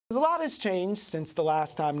A lot has changed since the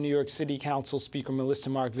last time New York City Council Speaker Melissa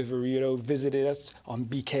Mark-Viverito visited us on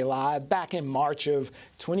BK Live back in March of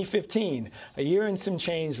 2015. A year and some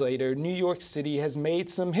change later, New York City has made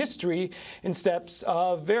some history in steps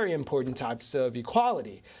of very important types of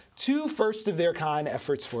equality. Two first-of-their-kind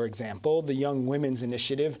efforts, for example, the Young Women's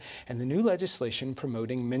Initiative and the new legislation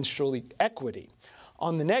promoting menstrual equity.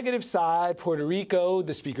 On the negative side, Puerto Rico,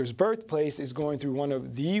 the speaker's birthplace, is going through one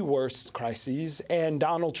of the worst crises, and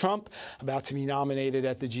Donald Trump, about to be nominated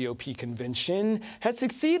at the GOP convention, has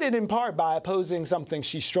succeeded in part by opposing something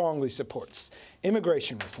she strongly supports: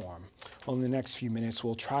 immigration reform. Well, in the next few minutes,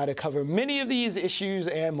 we'll try to cover many of these issues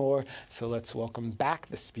and more. So let's welcome back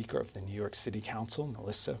the Speaker of the New York City Council,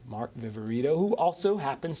 Melissa Mark-Viverito, who also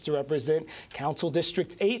happens to represent Council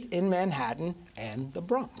District 8 in Manhattan and the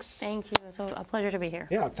Bronx. Thank you. It's a pleasure to be here.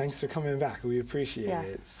 Yeah, thanks for coming back. We appreciate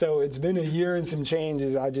Yes. it. So it's been a year and some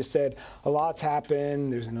changes. I just said a lot's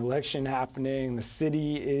happened. There's an election happening. The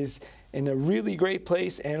city is in a really great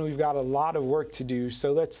place, and we've got a lot of work to do.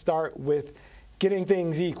 So let's start with getting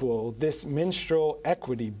things equal, this menstrual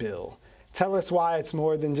equity bill. Tell us why it's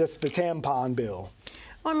more than just the tampon bill.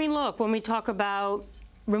 Well, I mean, look, when we talk about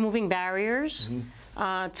removing barriers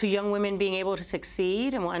to young women being able to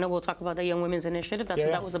succeed, and I know we'll talk about the Young Women's Initiative, that's what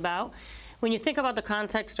that was about. When you think about the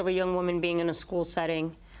context of a young woman being in a school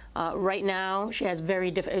setting, right now, she has very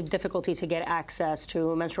difficulty to get access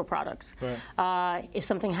to menstrual products. Right. If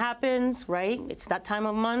something happens, right, it's that time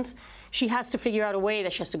of month, she has to figure out a way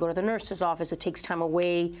that she has to go to the nurse's office. It takes time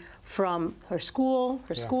away from her school,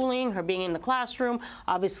 her schooling, her being in the classroom,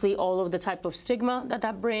 obviously all of the type of stigma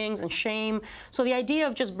that brings and shame. So the idea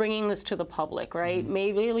of just bringing this to the public, right,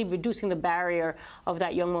 may really reducing the barrier of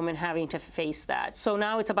that young woman having to face that. So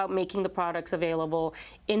now it's about making the products available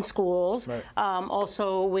in schools,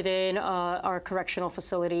 also within our correctional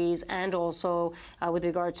facilities, and also with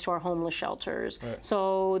regards to our homeless shelters.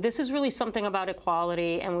 So this is really something about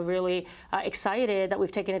equality, and we're really excited that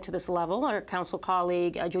we've taken it to this level. Our council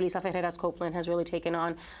colleague, Julissa Ferreras Copeland, has really taken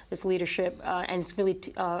on this leadership, and it's really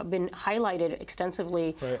been highlighted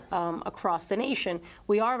extensively across the nation.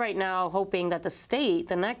 We are right now hoping that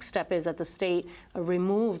the next step is that the state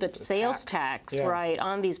remove the sales tax right,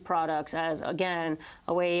 on these products as, again,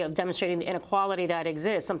 a way of demonstrating the inequality that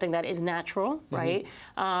exists, something that is natural, right,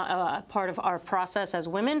 part of our process as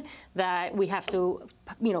women, that we have to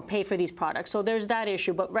pay for these products. So there's that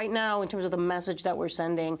issue. But right now, in terms of the message that we're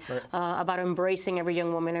sending about embracing every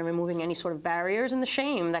young woman and removing any sort of barriers and the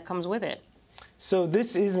shame that comes with it. So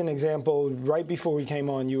this is an example. Right before we came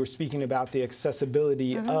on, you were speaking about the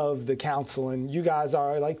accessibility of the council, and you guys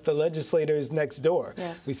are like the legislators next door.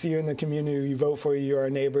 Yes. We see you in the community, we vote for you, you're our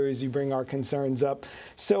neighbors, you bring our concerns up.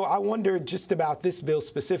 So I wonder just about this bill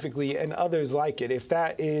specifically and others like it, if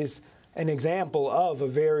that is an example of a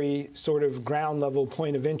very sort of ground level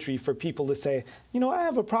point of entry for people to say, you know, I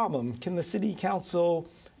have a problem. Can the city council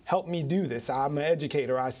help me do this? I'm an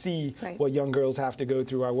educator. I see what young girls have to go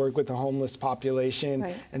through. I work with the homeless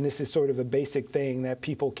population, and this is sort of a basic thing that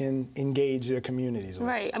people can engage their communities with.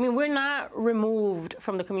 Right. I mean, we're not removed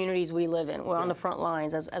from the communities we live in. We're on the front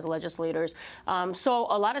lines as legislators. So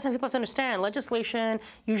a lot of times people have to understand legislation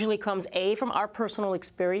usually comes, A, from our personal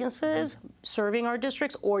experiences serving our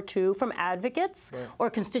districts, or two, from advocates or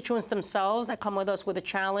constituents themselves that come with us with a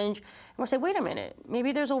challenge. And we'll say, wait a minute,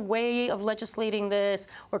 maybe there's a way of legislating this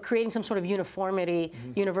or creating some sort of uniformity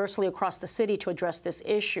universally across the city to address this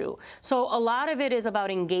issue. So a lot of it is about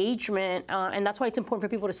engagement, and that's why it's important for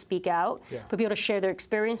people to speak out, for people to share their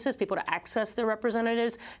experiences, people to access their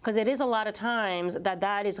representatives, because it is a lot of times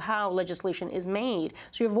that is how legislation is made.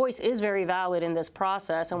 So your voice is very valid in this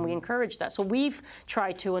process, and we encourage that. So we've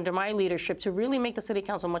tried to, under my leadership, to really make the City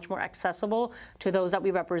Council much more accessible to those that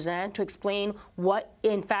we represent, to explain what,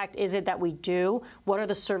 in fact, is it that we do, what are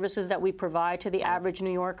the services that we provide to the average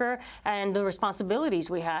New Yorker, and the responsibilities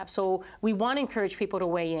we have. So we want to encourage people to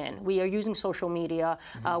weigh in. We are using social media.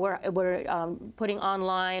 We're putting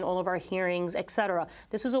online all of our hearings, et cetera.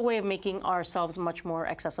 This is a way of making ourselves much more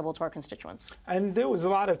accessible to our constituents. And there was a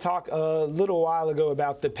lot of talk a little while ago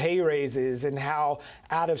about the pay raises and how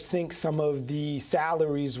out of sync some of the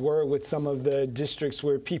salaries were with some of the districts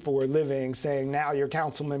where people were living, saying now your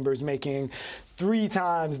council members making 3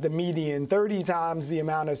 times the median, 30 times the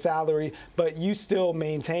amount of salary, but you still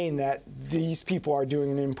maintain that these people are doing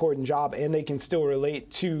an important job and they can still relate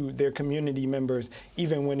to their community members,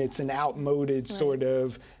 even when it's an outmoded sort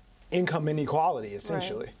of income inequality,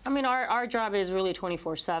 essentially. Right. I mean, our job is really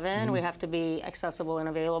 24/7. We have to be accessible and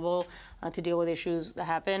available to deal with issues that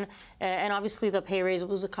happen. And obviously the pay raise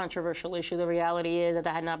was a controversial issue. The reality is that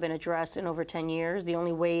had not been addressed in over 10 years. The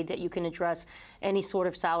only way that you can address any sort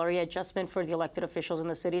of salary adjustment for the elected officials in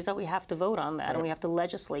the city is that we have to vote on that, and we have to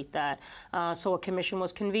legislate that. So a commission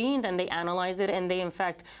was convened, and they analyzed it, and they in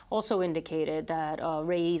fact also indicated that a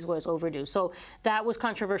raise was overdue. So that was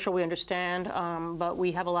controversial, we understand, but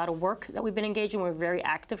we have a lot of work that we've been engaged in. We're a very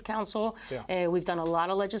active council. We've done a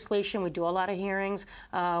lot of legislation. We do a lot of hearings.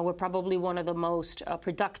 We're probably one of the most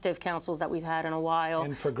productive councils that we've had in a while.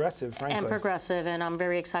 And progressive, frankly. And progressive, and I'm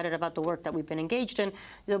very excited about the work that we've been engaged in.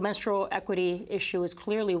 The menstrual equity issue is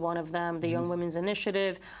clearly one of them. The Young Women's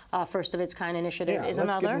Initiative, first of its kind initiative, is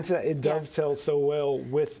another. Let's get into that. It dovetails so well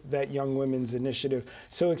with that Young Women's Initiative.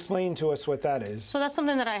 So explain to us what that is. So that's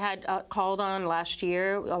something that I had called on last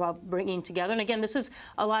year about bringing together. And again, this is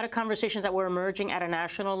a lot of conversations that were emerging at a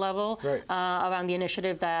national level around the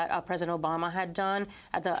initiative that President Obama had done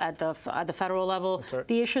at the federal level. That's right.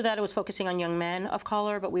 The issue that it was focusing on young men of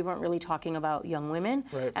color, but we weren't really talking about young women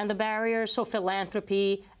and the barriers. So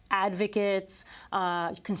philanthropy, advocates,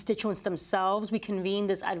 constituents themselves. We convened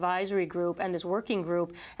this advisory group and this working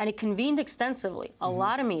group, and it convened extensively. A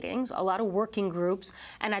lot of meetings, a lot of working groups,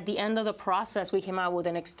 and at the end of the process, we came out with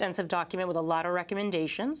an extensive document with a lot of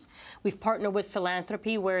recommendations. We've partnered with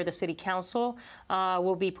philanthropy, where the City Council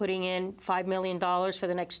will be putting in $5 million for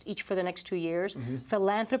the next 2 years.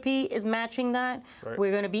 Philanthropy is matching that.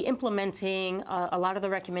 We're going to be implementing a lot of the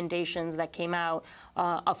recommendations that came out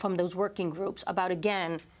from those working groups about,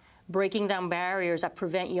 again, breaking down barriers that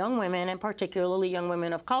prevent young women, and particularly young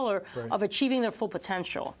women of color, of achieving their full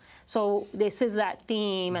potential. So this is that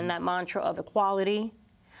theme and that mantra of equality,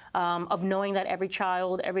 of knowing that every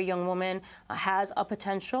child, every young woman has a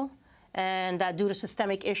potential, and that due to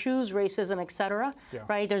systemic issues, racism, et cetera,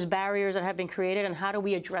 right, there's barriers that have been created, and how do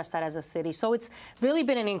we address that as a city? So it's really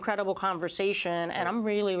been an incredible conversation, and I'm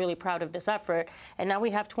really, really proud of this effort. And now we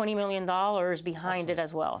have $20 million behind it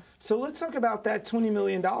as well. So let's talk about that $20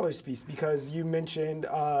 million piece, because you mentioned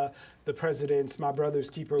the president's My Brother's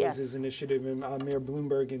Keeper was his initiative, and Mayor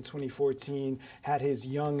Bloomberg in 2014 had his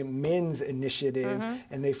Young Men's Initiative,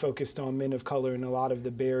 and they focused on men of color and a lot of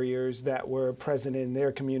the barriers that were present in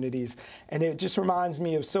their communities. And it just reminds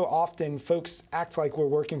me of so often folks act like we're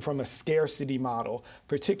working from a scarcity model,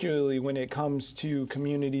 particularly when it comes to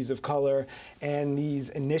communities of color and these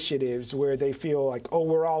initiatives where they feel like, oh,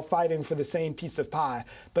 we're all fighting for the same piece of pie.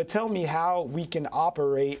 But tell me how we can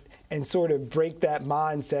operate and sort of break that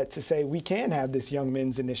mindset to say we can have this Young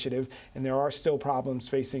Men's Initiative, and there are still problems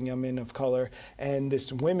facing young men of color, and this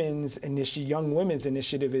Young Women's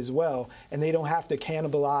Initiative as well, and they don't have to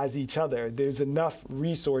cannibalize each other. There's enough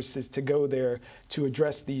resources to go there to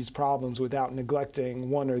address these problems without neglecting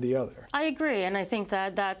one or the other. I agree, and I think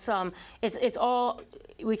that that's it's all.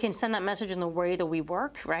 We can send that message in the way that we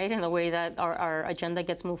work, right, in the way that our agenda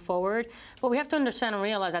gets moved forward. But we have to understand and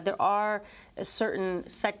realize that there are certain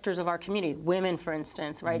sectors of our community, women, for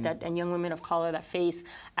instance, right, and young women of color that face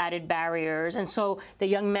added barriers. And so the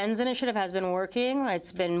Young Men's Initiative has been working.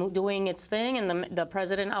 It's been doing its thing, and the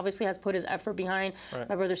president obviously has put his effort behind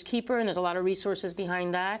My Brother's Keeper, and there's a lot of resources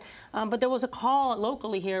behind that. But there was a call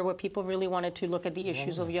locally here where people really wanted to look at the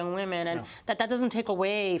issues of young women, and that doesn't take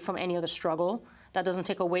away from any other struggle. That doesn't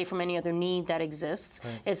take away from any other need that exists.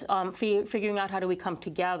 It's figuring out how do we come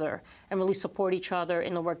together and really support each other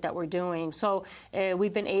in the work that we're doing. So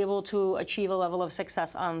we've been able to achieve a level of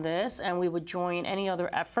success on this, and we would join any other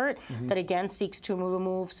effort that, again, seeks to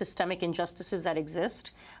remove systemic injustices that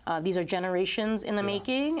exist. These are generations in the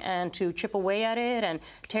making, and to chip away at it and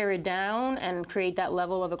tear it down and create that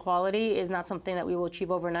level of equality is not something that we will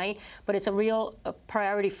achieve overnight, but it's a real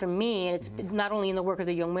priority for me. And it's not only in the work of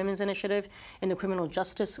the Young Women's Initiative, in the criminal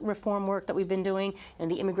justice reform work that we've been doing, and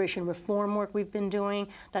the immigration reform work we've been doing,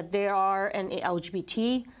 that there are, and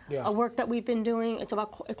LGBT work that we've been doing. It's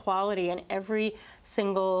about equality, and every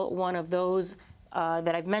single one of those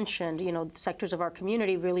that I've mentioned, sectors of our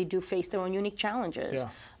community really do face their own unique challenges.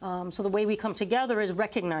 So the way we come together is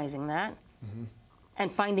recognizing that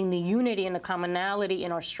and finding the unity and the commonality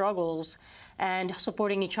in our struggles and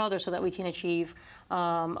supporting each other so that we can achieve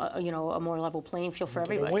a more level playing field for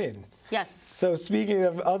everybody. Win. Yes. So speaking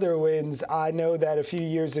of other wins, I know that a few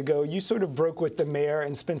years ago you sort of broke with the mayor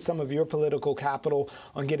and spent some of your political capital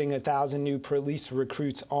on getting 1,000 new police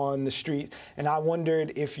recruits on the street. And I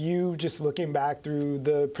wondered if you, just looking back through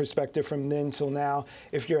the perspective from then till now,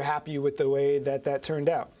 if you're happy with the way that turned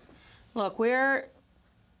out. Look, we're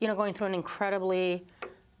going through an incredibly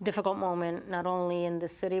difficult moment, not only in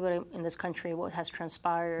this city, but in this country, what has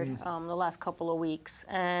transpired the last couple of weeks.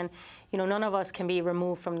 And, you know, none of us can be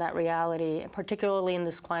removed from that reality, particularly in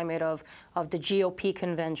this climate of the GOP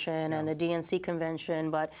convention and the DNC convention.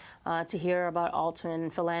 But to hear about Alton,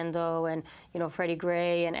 Philando, and, you know, Freddie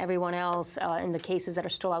Gray and everyone else in the cases that are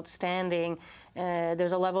still outstanding,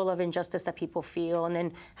 there's a level of injustice that people feel. And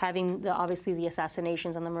then having, obviously, the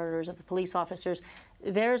assassinations and the murders of the police officers,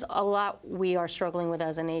 there's a lot we are struggling with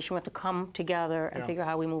as a nation. We have to come together and figure out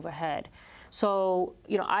how we move ahead. So,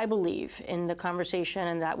 you know, I believe in the conversation,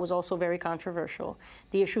 and that was also very controversial.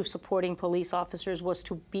 The issue of supporting police officers was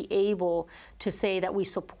to be able to say that we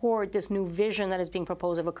support this new vision that is being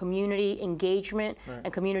proposed of a community engagement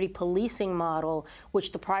and community policing model,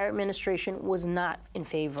 which the prior administration was not in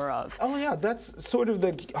favor of. Oh, yeah, that's sort of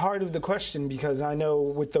the heart of the question, because I know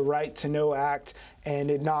with the Right to Know Act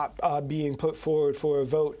and it not being put forward for a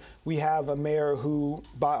vote, we have a mayor who,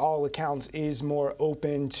 by all accounts, is more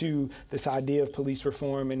open to this idea of police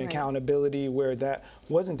reform and accountability, where that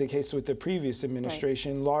wasn't the case with the previous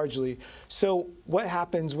administration largely. So what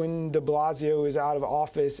happens when de Blasio is out of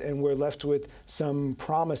office and we're left with some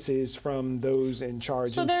promises from those in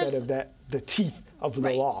charge instead of the teeth of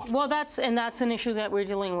the law? Well, that's an issue that we're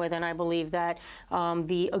dealing with, and I believe that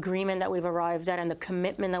the agreement that we've arrived at and the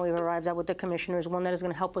commitment that we've arrived at with the commissioner is one that is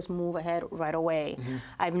going to help us move ahead right away.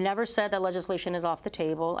 I've never said that legislation is off the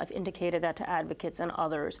table. I've indicated that to advocates and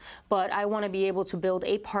others, but I want to be able to build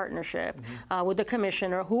a partnership with the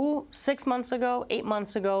commissioner who 6 months ago, 8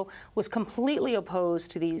 months ago, was completely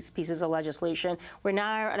opposed to these pieces of legislation. We're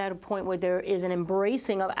now at a point where there is an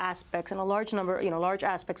embracing of aspects and a large number, you know, large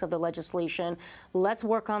aspects of the legislation. Let's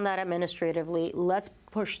work on that administratively. Let's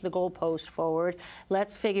push the goalpost forward.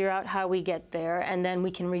 Let's figure out how we get there, and then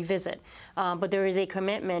we can revisit. But there is a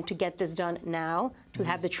commitment to get this done now, to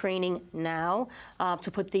have the training now,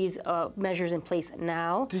 to put these measures in place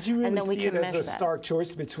now. Did you really see it as a stark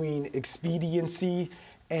choice between expediency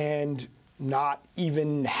and not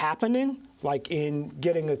even happening? Like in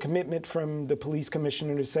getting a commitment from the police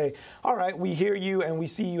commissioner to say, all right, we hear you and we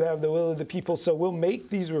see you have the will of the people, so we'll make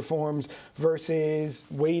these reforms, versus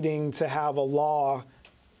waiting to have a law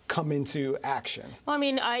come into action? Well, I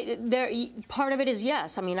mean, part of it is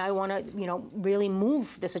yes. I mean, I want to, you know, really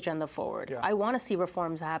move this agenda forward. I want to see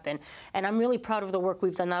reforms happen, and I'm really proud of the work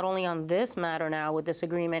we've done, not only on this matter now with this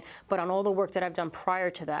agreement, but on all the work that I've done prior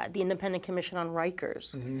to that. The Independent Commission on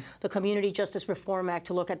Rikers, the Community Justice Reform Act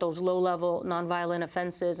to look at those low-level nonviolent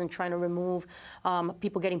offenses and trying to remove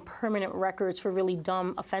people getting permanent records for really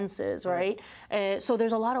dumb offenses, right? So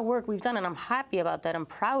there's a lot of work we've done, and I'm happy about that. I'm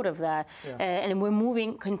proud of that, and we're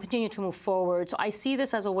continue to move forward. So I see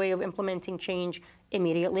this as a way of implementing change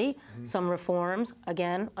immediately. Some reforms,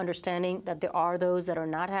 again, understanding that there are those that are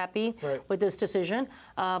not happy with this decision.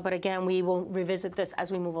 But again, we will revisit this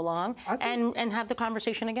as we move along and have the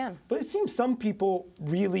conversation again. But it seems some people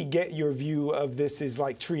really get your view of this as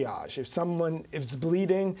like triage. If it's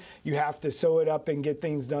bleeding, you have to sew it up and get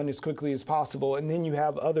things done as quickly as possible. And then you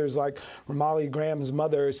have others like Ramali Graham's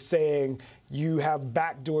mother saying, you have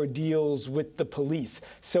backdoor deals with the police.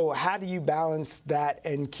 So how do you balance that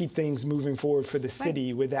and keep things moving forward for the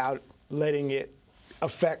city without letting it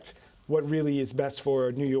affect what really is best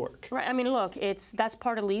for New York? Right. I mean, look, that's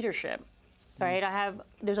part of leadership, right?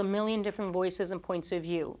 There's a million different voices and points of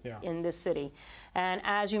view in this city. And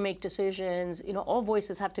as you make decisions, you know, all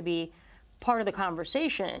voices have to be part of the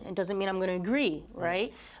conversation. It doesn't mean I'm going to agree,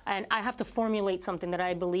 right? And I have to formulate something that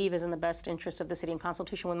I believe is in the best interest of the city in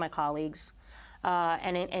consultation with my colleagues.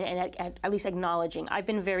 And at least acknowledging. I've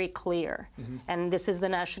been very clear, and this is the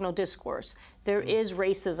national discourse. There is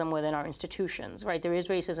racism within our institutions, right? There is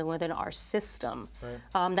racism within our system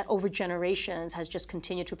that over generations has just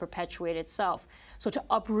continued to perpetuate itself. So to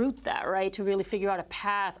uproot that, right, to really figure out a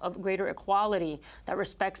path of greater equality that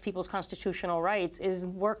respects people's constitutional rights is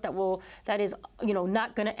work that is, you know,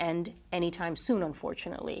 not going to end anytime soon,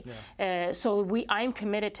 unfortunately. So I'm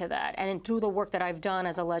committed to that, and through the work that I've done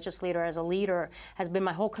as a legislator, as a leader,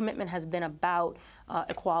 my whole commitment has been about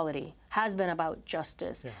equality, has been about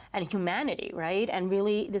justice and humanity, right? And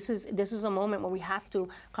really, this is a moment where we have to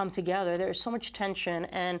come together. There is so much tension,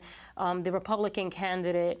 and the Republican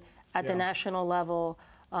candidate at the national level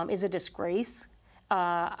is a disgrace.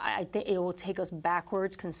 I think it will take us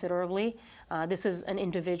backwards considerably. This is an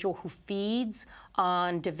individual who feeds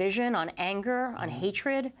on division, on anger, on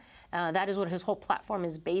hatred. That is what his whole platform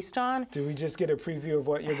is based on. Do we just get a preview of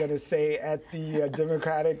what you're going to say at the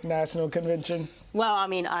Democratic National Convention? Well, I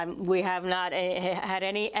mean, we have not had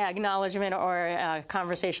any acknowledgement or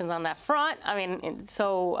conversations on that front. I mean,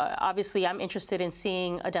 so obviously I'm interested in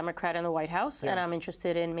seeing a Democrat in the White House, and I'm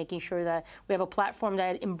interested in making sure that we have a platform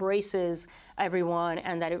that embraces everyone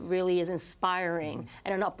and that it really is inspiring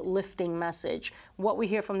and an uplifting message. What we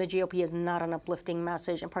hear from the GOP is not an uplifting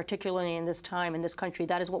message, and particularly in this time, in this country,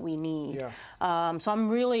 that is what we need. So I'm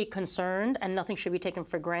really concerned, and nothing should be taken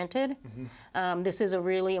for granted. This is a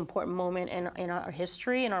really important moment in our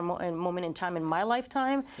history, in our moment in time in my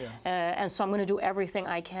lifetime. And so I'm going to do everything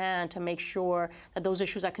I can to make sure that those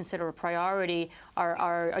issues I consider a priority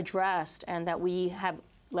are addressed, and that we have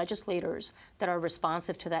legislators that are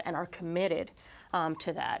responsive to that and are committed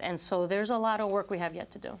to that. And so there's a lot of work we have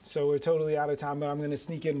yet to do. So we're totally out of time, but I'm going to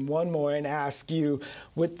sneak in one more and ask you,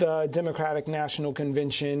 with the Democratic National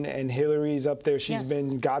Convention and Hillary's up there, she's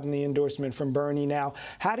gotten the endorsement from Bernie now.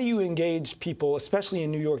 How do you engage people, especially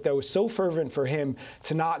in New York, that was so fervent for him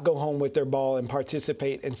to not go home with their ball and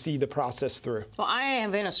participate and see the process through? Well, I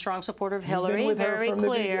have been a strong supporter of Hillary, been with her very from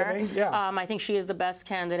clear. The beginning. I think she is the best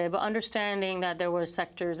candidate, but understanding that there were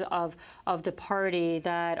sectors of the party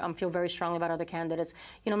that feel very strongly about other candidates.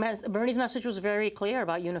 You know, Bernie's message was very clear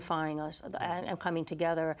about unifying us and coming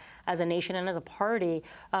together as a nation and as a party.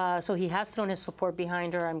 So he has thrown his support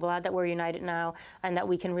behind her. I'm glad that we're united now and that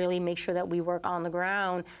we can really make sure that we work on the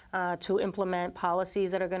ground to implement policies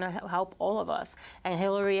that are going to help all of us. And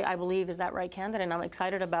Hillary, I believe, is that right candidate, and I'm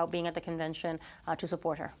excited about being at the convention to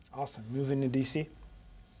support her. Awesome. Moving to D.C.?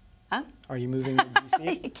 Huh? Are you moving to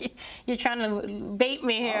D.C.? You're trying to bait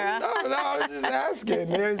me here. Oh, no, I was just asking.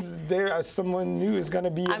 There's someone new is going to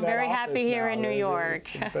be in I'm very happy here in New York.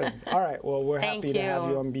 All right. Well, we're happy to have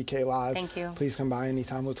you on BK Live. Thank you. Please come by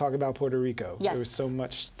anytime. We'll talk about Puerto Rico. Yes. There was so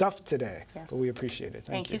much stuff today, but we appreciate it.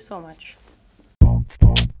 Thank you so much.